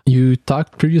 You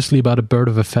talked previously about a Bird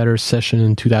of a Feather session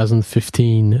in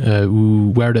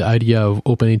 2015 where the idea of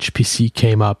OpenHPC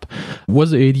came up.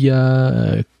 Was the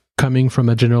idea coming from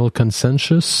a general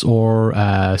consensus, or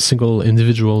a single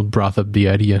individual brought up the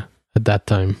idea at that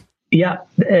time? Yeah.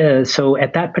 So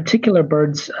at that particular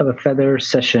Birds of a Feather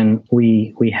session,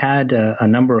 we had a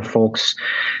number of folks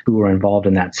who were involved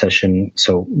in that session.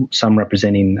 So some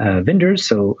representing vendors.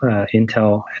 So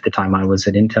Intel, at the time I was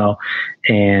at Intel,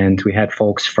 and we had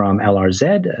folks from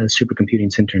LRZ, a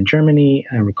supercomputing center in Germany.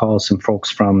 I recall some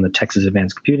folks from the Texas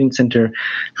Advanced Computing Center,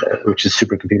 which is a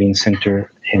supercomputing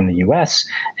center in the US,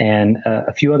 and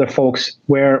a few other folks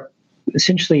where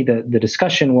essentially the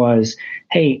discussion was,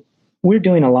 hey, we're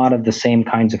doing a lot of the same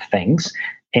kinds of things,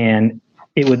 and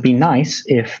it would be nice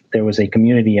if there was a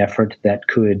community effort that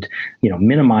could,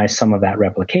 minimize some of that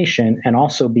replication and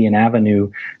also be an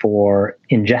avenue for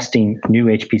ingesting new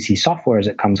HPC software as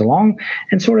it comes along,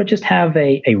 and sort of just have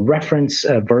a reference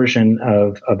version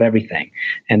of everything.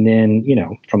 And then,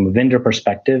 from a vendor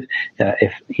perspective,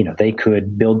 if, they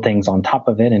could build things on top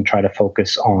of it and try to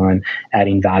focus on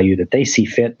adding value that they see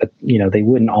fit, but, they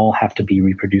wouldn't all have to be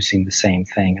reproducing the same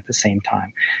thing at the same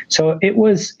time. So it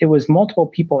was multiple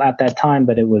people at that time,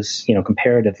 but it was,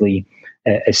 comparatively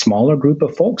a smaller group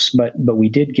of folks, but we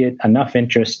did get enough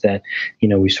interest that,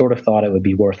 we sort of thought it would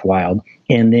be worthwhile.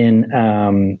 And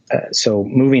then, so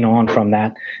moving on from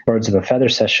that Birds of a Feather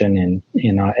session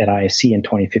at ISE in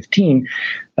 2015,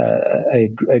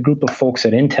 a group of folks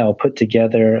at Intel put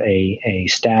together a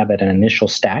stab at an initial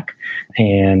stack,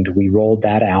 and we rolled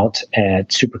that out at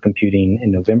Supercomputing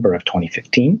in November of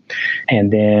 2015.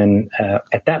 And then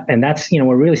that's, we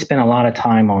really spent a lot of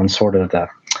time on sort of the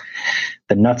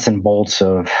nuts and bolts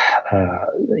of,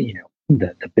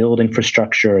 the build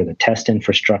infrastructure, the test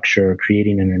infrastructure,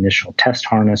 creating an initial test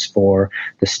harness for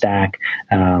the stack,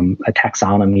 a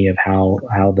taxonomy of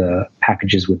how the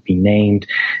packages would be named.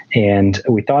 And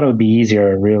we thought it would be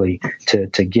easier really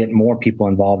to get more people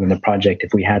involved in the project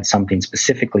if we had something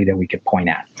specifically that we could point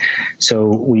at. So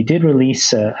we did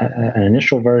release an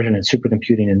initial version at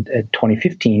Supercomputing in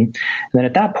 2015. And then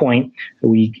at that point,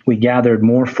 we gathered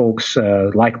more folks,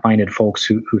 like-minded folks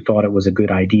who thought it was a good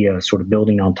idea, sort of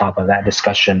building on top of that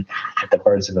discussion at the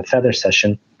Birds of a Feather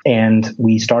session. And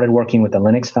we started working with the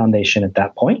Linux Foundation at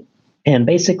that point. And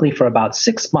basically for about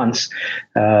 6 months,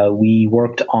 we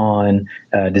worked on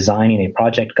designing a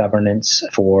project governance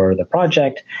for the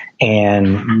project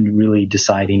and really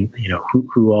deciding,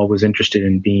 who all was interested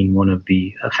in being one of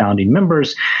the founding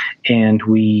members. And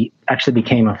we actually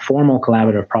became a formal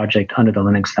collaborative project under the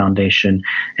Linux Foundation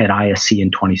at ISE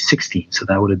in 2016. So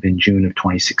that would have been June of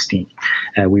 2016.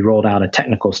 We rolled out a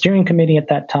technical steering committee at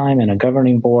that time and a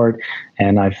governing board.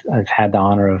 And I've had the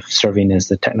honor of serving as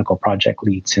the technical project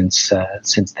lead since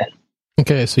then.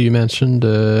 Okay, so you mentioned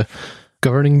the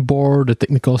governing board, the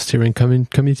technical steering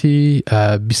committee.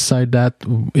 Beside that,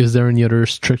 is there any other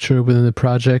structure within the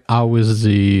project? How is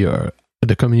the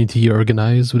community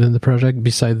organized within the project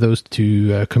beside those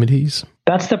two committees?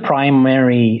 That's the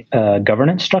primary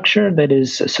governance structure that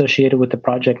is associated with the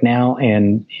project now,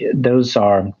 and those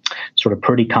are sort of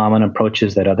pretty common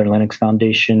approaches that other Linux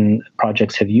Foundation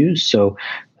projects have used. So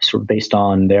sort of based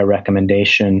on their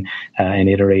recommendation and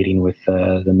iterating with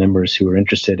the members who were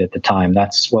interested at the time,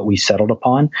 that's what we settled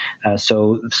upon.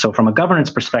 So from a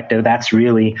governance perspective, that's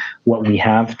really what we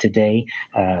have today.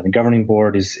 The governing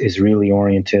board is really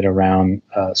oriented around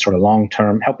sort of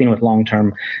long-term, helping with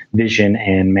long-term vision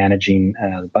and managing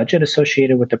the budget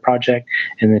associated with the project.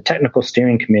 And the technical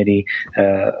steering committee,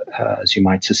 as you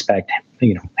might suspect,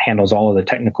 handles all of the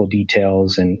technical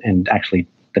details and actually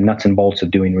the nuts and bolts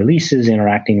of doing releases,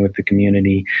 interacting with the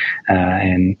community,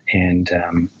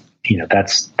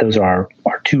 those are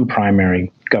our two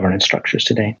primary governance structures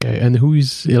today. Okay. And who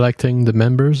is electing the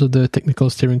members of the technical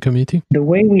steering committee? The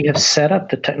way we have set up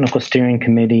the technical steering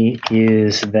committee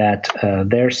is that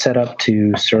they're set up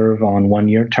to serve on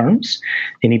one-year terms.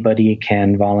 Anybody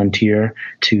can volunteer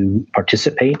to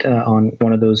participate on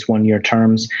one of those one-year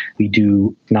terms. We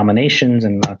do nominations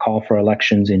and a call for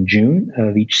elections in June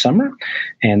of each summer.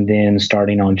 And then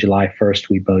starting on July 1st,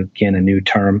 we begin a new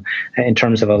term. In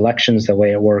terms of elections, the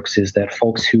way it works is that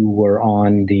folks who were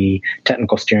on the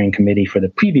technical steering committee for the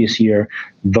previous year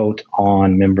vote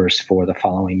on members for the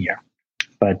following year.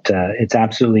 But it's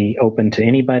absolutely open to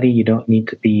anybody. You don't need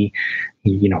to be,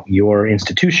 your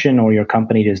institution or your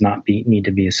company does not need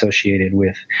to be associated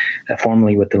with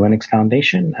formally with the Linux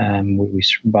Foundation. We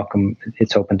welcome.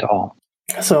 It's open to all.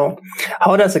 So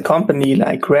how does a company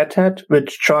like Red Hat,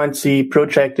 which joined the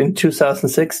project in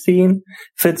 2016,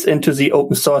 fits into the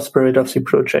open source spirit of the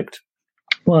project?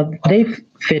 Well, they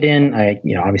fit in,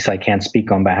 obviously I can't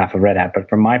speak on behalf of Red Hat, but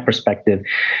from my perspective,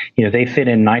 they fit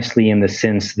in nicely in the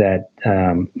sense that,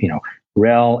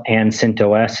 RHEL and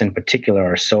CentOS in particular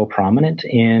are so prominent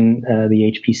in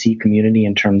the HPC community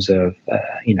in terms of,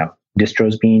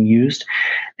 distros being used.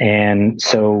 And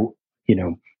so,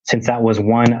 since that was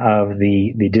one of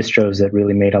the distros that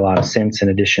really made a lot of sense in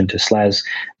addition to SLES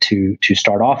to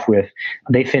start off with,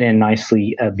 they fit in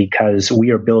nicely because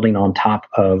we are building on top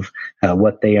of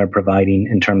what they are providing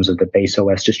in terms of the base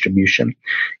OS distribution.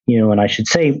 And I should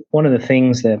say one of the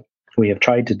things that we have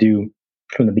tried to do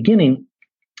from the beginning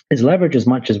is leverage as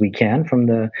much as we can from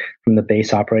the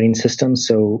base operating system.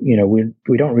 So,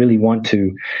 we don't really want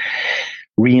to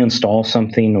reinstall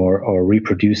something or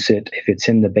reproduce it if it's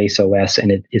in the base OS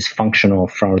and it is functional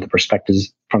from the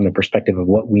perspective of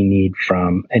what we need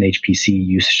from an HPC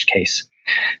usage case.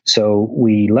 So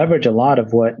we leverage a lot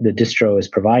of what the distro is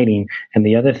providing. And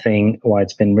the other thing why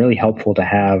it's been really helpful to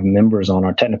have members on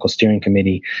our technical steering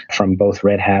committee from both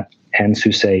Red Hat and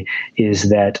SUSE is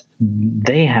that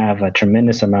they have a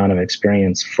tremendous amount of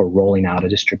experience for rolling out a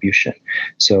distribution.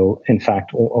 So in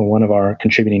fact, one of our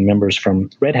contributing members from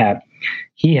Red Hat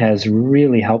he has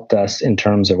really helped us in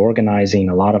terms of organizing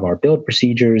a lot of our build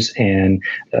procedures, and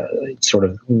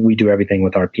we do everything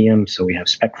with RPM, so we have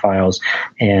spec files,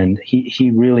 and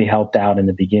he really helped out in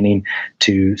the beginning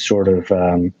to sort of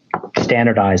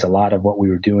standardize a lot of what we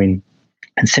were doing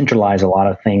and centralize a lot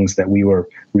of things that we were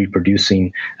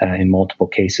reproducing in multiple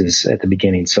cases at the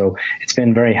beginning. So it's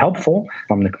been very helpful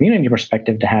from the community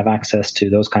perspective to have access to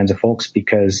those kinds of folks,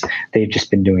 because they've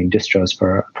just been doing distros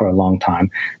for a long time.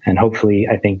 And hopefully,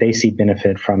 I think they see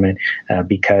benefit from it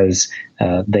because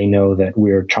they know that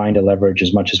we're trying to leverage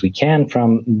as much as we can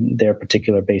from their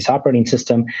particular base operating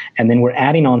system. And then we're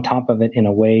adding on top of it in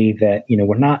a way that,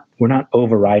 we're not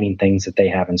overriding things that they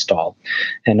have installed.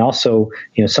 And also,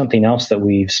 something else that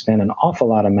we've spent an awful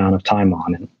lot amount of time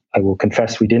on, and I will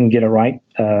confess we didn't get it right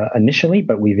initially,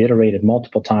 but we've iterated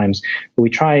multiple times. But we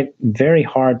try very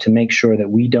hard to make sure that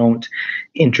we don't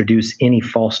introduce any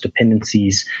false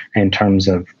dependencies in terms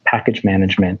of package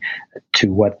management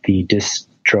to what the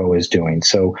distro is doing.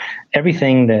 So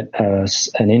everything that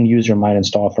an end user might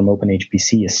install from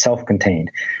OpenHPC is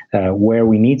self-contained. Where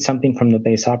we need something from the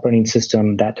base operating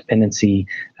system, that dependency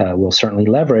will certainly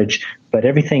leverage. But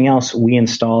everything else we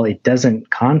install, it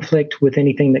doesn't conflict with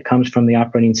anything that comes from the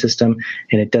operating system,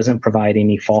 and it doesn't provide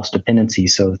any false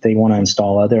dependencies. So if they want to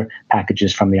install other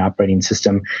packages from the operating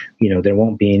system, there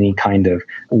won't be any kind of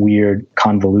weird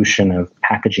convolution of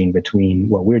packaging between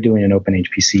what we're doing in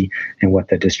OpenHPC and what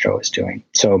the distro is doing.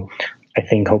 So I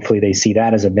think hopefully they see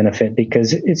that as a benefit,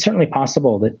 because it's certainly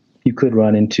possible that you could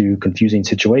run into confusing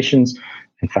situations.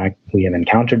 In fact, we have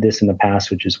encountered this in the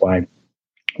past, which is why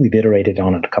we've iterated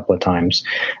on it a couple of times.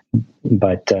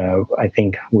 But I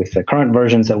think with the current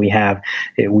versions that we have,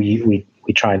 we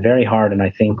try very hard, and I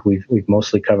think we've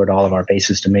mostly covered all of our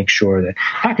bases to make sure that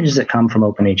packages that come from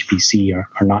OpenHPC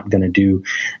are not going to do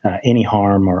any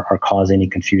harm or cause any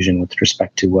confusion with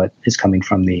respect to what is coming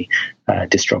from the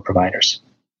distro providers.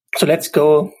 So let's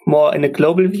go more in a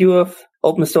global view of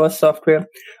open source software.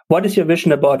 What is your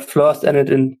vision about FLOSS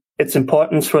and its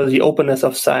importance for the openness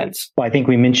of science? Well, I think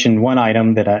we mentioned one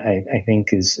item that I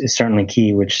think is certainly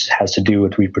key, which has to do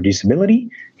with reproducibility.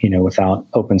 Without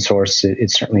open source,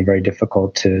 it's certainly very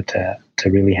difficult to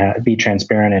really be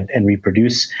transparent and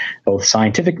reproduce both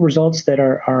scientific results that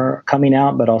are coming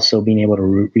out, but also being able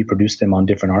to reproduce them on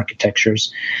different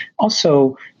architectures.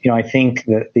 Also, I think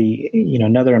that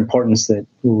another importance that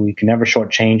we can never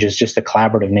shortchange is just the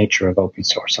collaborative nature of open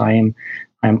source.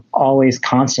 I'm always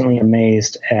constantly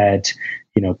amazed at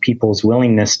people's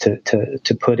willingness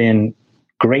to put in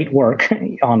great work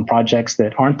on projects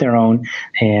that aren't their own,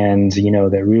 and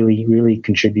that really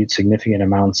contribute significant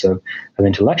amounts of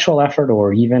intellectual effort,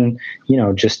 or even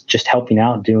just helping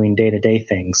out doing day-to-day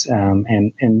things.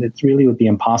 And it really would be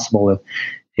impossible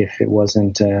if it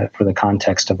wasn't for the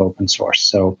context of open source.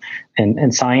 So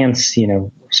and science,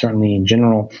 certainly in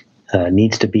general,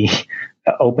 needs to be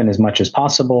open as much as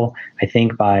possible. I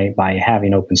think by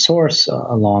having open source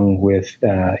along with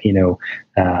a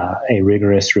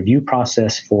rigorous review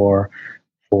process for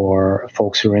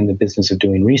folks who are in the business of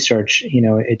doing research,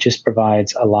 it just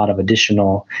provides a lot of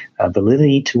additional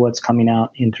validity to what's coming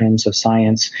out in terms of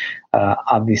science.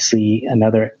 Obviously,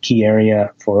 another key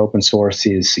area for open source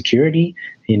is security.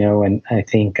 And I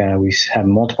think we have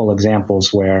multiple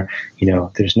examples where,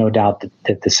 there's no doubt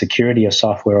that the security of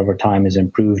software over time is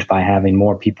improved by having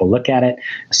more people look at it.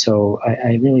 So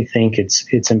I really think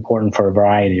it's important for a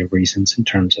variety of reasons in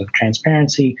terms of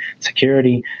transparency,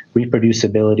 security,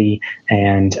 reproducibility,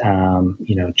 and,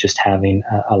 just having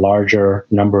a larger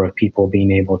number of people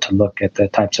being able to look at the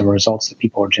types of results that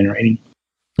people are generating.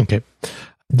 Okay.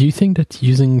 Do you think that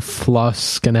using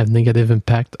FLOSS can have negative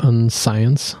impact on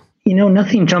science?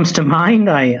 Nothing jumps to mind.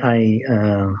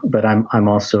 But I'm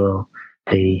also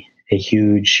a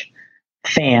huge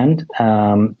fan.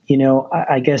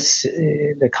 I guess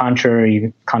the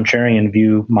contrarian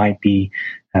view might be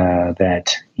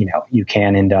that you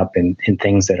can end up in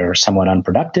things that are somewhat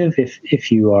unproductive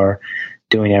if you are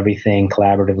doing everything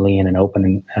collaboratively in an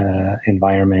open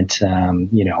environment.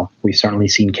 We've certainly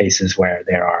seen cases where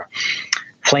there are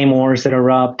flame wars that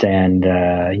erupt, and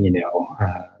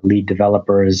lead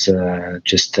developers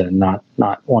just not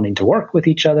wanting to work with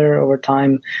each other over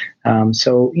time.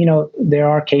 So there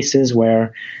are cases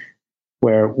where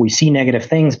we see negative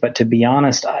things, but to be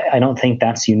honest, I don't think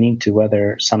that's unique to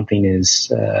whether something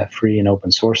is free and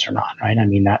open source or not, right? I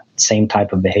mean, that same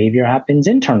type of behavior happens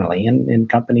internally in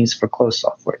companies for closed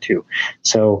software too.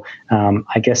 So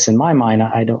I guess in my mind,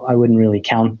 I wouldn't really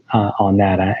count on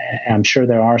that. I'm sure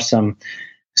there are some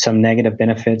negative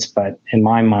benefits, but in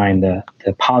my mind,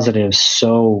 the positives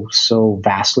so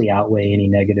vastly outweigh any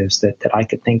negatives that I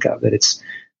could think of, that it's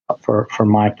for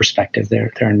my perspective,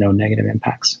 there are no negative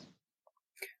impacts.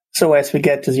 So as we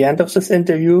get to the end of this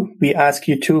interview, we ask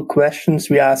you 2 questions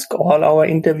we ask all our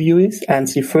interviewees. And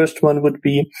the first one would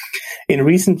be, in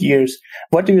recent years,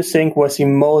 what do you think was the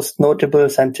most notable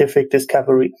scientific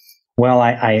discovery? Well,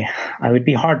 I would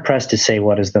be hard-pressed to say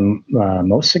what is the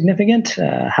most significant.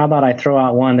 How about I throw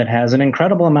out one that has an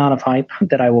incredible amount of hype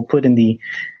that I will put in the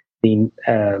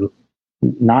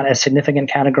not as significant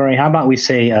category? How about we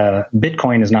say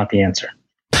Bitcoin is not the answer?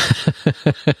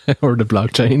 Or the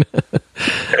blockchain.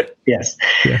 Yes.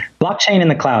 Yeah. Blockchain in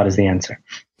the cloud is the answer.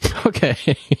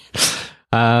 Okay.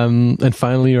 And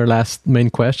finally, our last main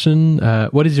question.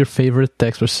 What is your favorite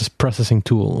text processing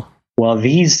tool? Well,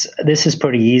 this is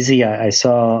pretty easy. I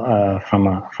saw from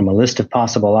a list of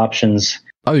possible options.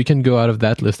 Oh, you can go out of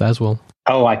that list as well.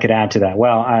 Oh, I could add to that.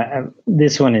 Well,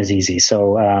 this one is easy.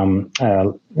 So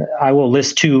I will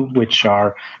list 2, which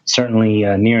are certainly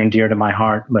near and dear to my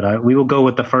heart. But we will go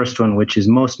with the first one, which is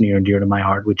most near and dear to my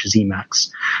heart, which is Emacs.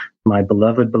 My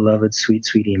beloved, sweet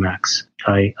Emacs.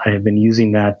 I have been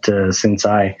using that since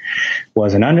I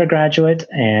was an undergraduate,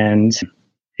 and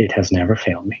it has never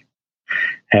failed me.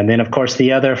 And then, of course,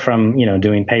 the other from,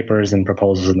 doing papers and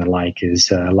proposals and the like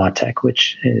is LaTeX,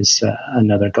 which is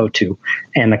another go-to.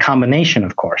 And the combination,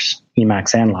 of course,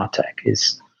 Emacs and LaTeX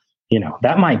is,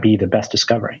 that might be the best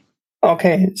discovery.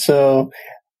 Okay, so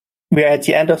we're at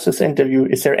the end of this interview.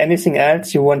 Is there anything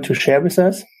else you want to share with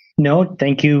us? No,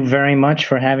 thank you very much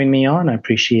for having me on. I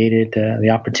appreciated the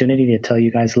opportunity to tell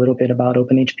you guys a little bit about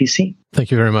OpenHPC.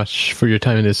 Thank you very much for your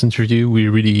time in this interview. We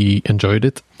really enjoyed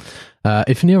it.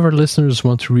 If any of our listeners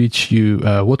want to reach you,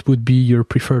 what would be your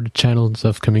preferred channels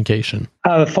of communication?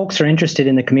 If folks are interested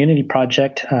in the community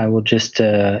project, I will just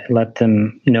let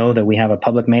them know that we have a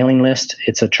public mailing list.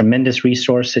 It's a tremendous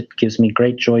resource. It gives me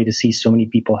great joy to see so many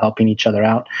people helping each other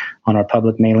out on our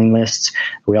public mailing lists.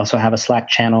 We also have a Slack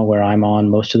channel where I'm on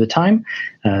most of the time.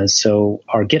 So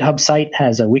our GitHub site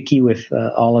has a wiki with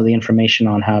all of the information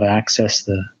on how to access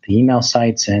the email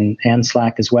sites and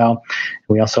Slack as well.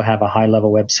 We also have a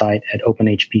high-level website at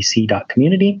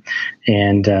openhpc.community.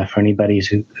 And for anybody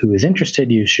who is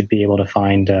interested, you should be able to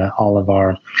find all of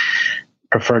our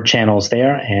preferred channels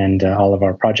there and all of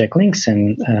our project links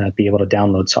and be able to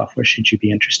download software should you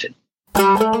be interested.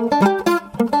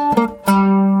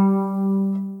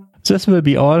 This will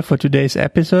be all for today's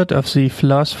episode of the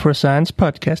Floss for Science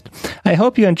podcast. I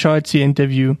hope you enjoyed the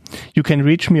interview. You can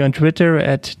reach me on Twitter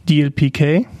at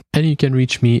DLPK. And you can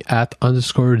reach me at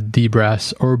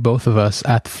 _DBrass or both of us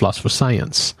at Floss for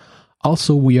Science.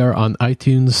 Also, we are on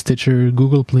iTunes, Stitcher,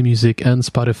 Google Play Music, and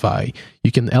Spotify.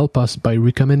 You can help us by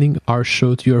recommending our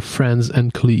show to your friends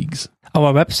and colleagues.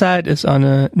 Our website is on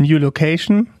a new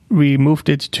location. We moved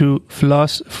it to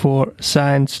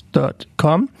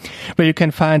flossforscience.com, where you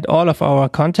can find all of our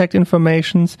contact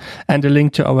informations and a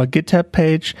link to our GitHub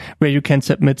page, where you can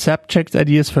submit subject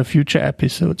ideas for future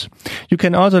episodes. You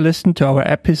can also listen to our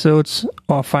episodes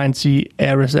or find the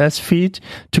RSS feed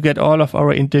to get all of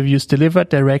our interviews delivered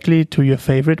directly to your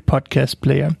favorite podcast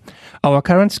player. Our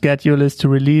current schedule is to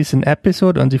release an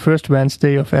episode on the first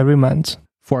Wednesday of every month.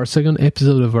 For our second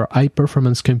episode of our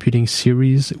high-performance computing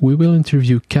series, we will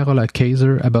interview Carola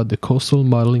Kaiser about the coastal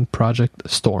modeling project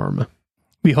Storm.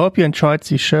 We hope you enjoyed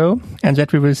the show and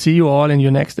that we will see you all in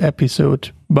your next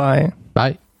episode. Bye.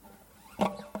 Bye.